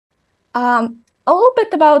A little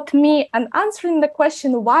bit about me and answering the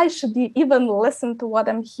question, why should you even listen to what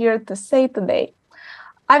I'm here to say today?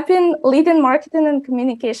 I've been leading marketing and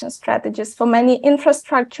communication strategies for many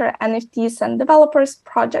infrastructure, NFTs, and developers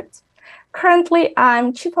projects. Currently,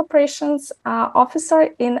 I'm Chief Operations Officer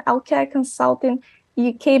in LKI Consulting,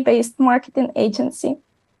 UK-based marketing agency.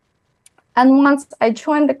 And once I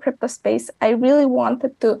joined the crypto space, I really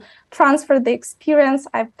wanted to transfer the experience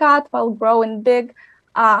I've got while growing big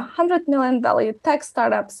 $100 million value tech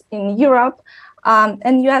startups in Europe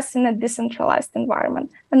and US in a decentralized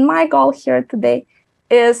environment. And my goal here today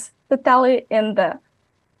is to tell you in the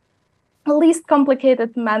least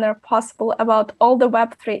complicated manner possible about all the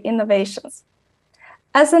Web3 innovations.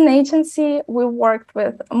 As an agency, we worked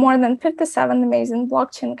with more than 57 amazing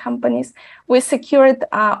blockchain companies. We secured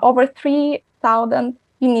over 3,000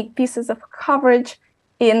 unique pieces of coverage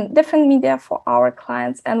in different media for our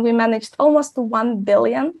clients, and we managed almost $1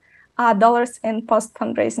 billion in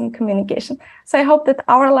post-fundraising communication. So I hope that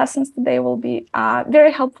our lessons today will be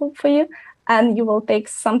very helpful for you, and you will take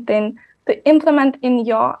something to implement in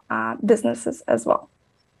your businesses as well.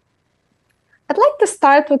 I'd like to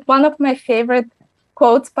start with one of my favorite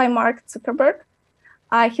quotes by Mark Zuckerberg.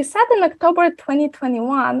 He said in October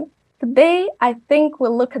 2021, "Today, I think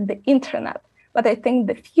we'll look at the internet, but I think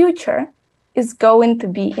the future is going to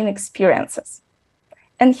be in experiences."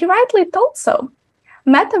 And he rightly told so.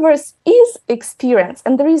 Metaverse is experience,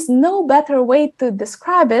 and there is no better way to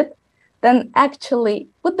describe it than actually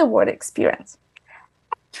with the word experience.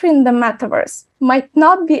 Entering the metaverse might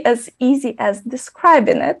not be as easy as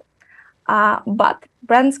describing it, but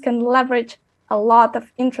brands can leverage a lot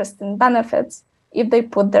of interesting benefits if they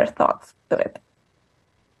put their thoughts to it.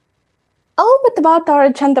 A little bit about our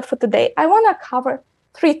agenda for today. I want to cover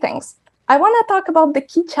 3 things. I want to talk about the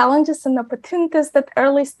key challenges and opportunities that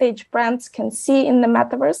early stage brands can see in the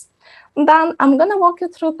metaverse. Then I'm going to walk you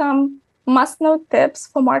through some must-know tips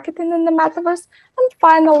for marketing in the metaverse. And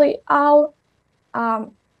finally, I'll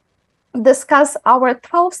discuss our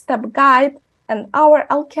 12-step guide and our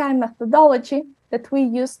LKI methodology that we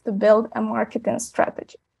use to build a marketing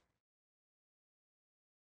strategy.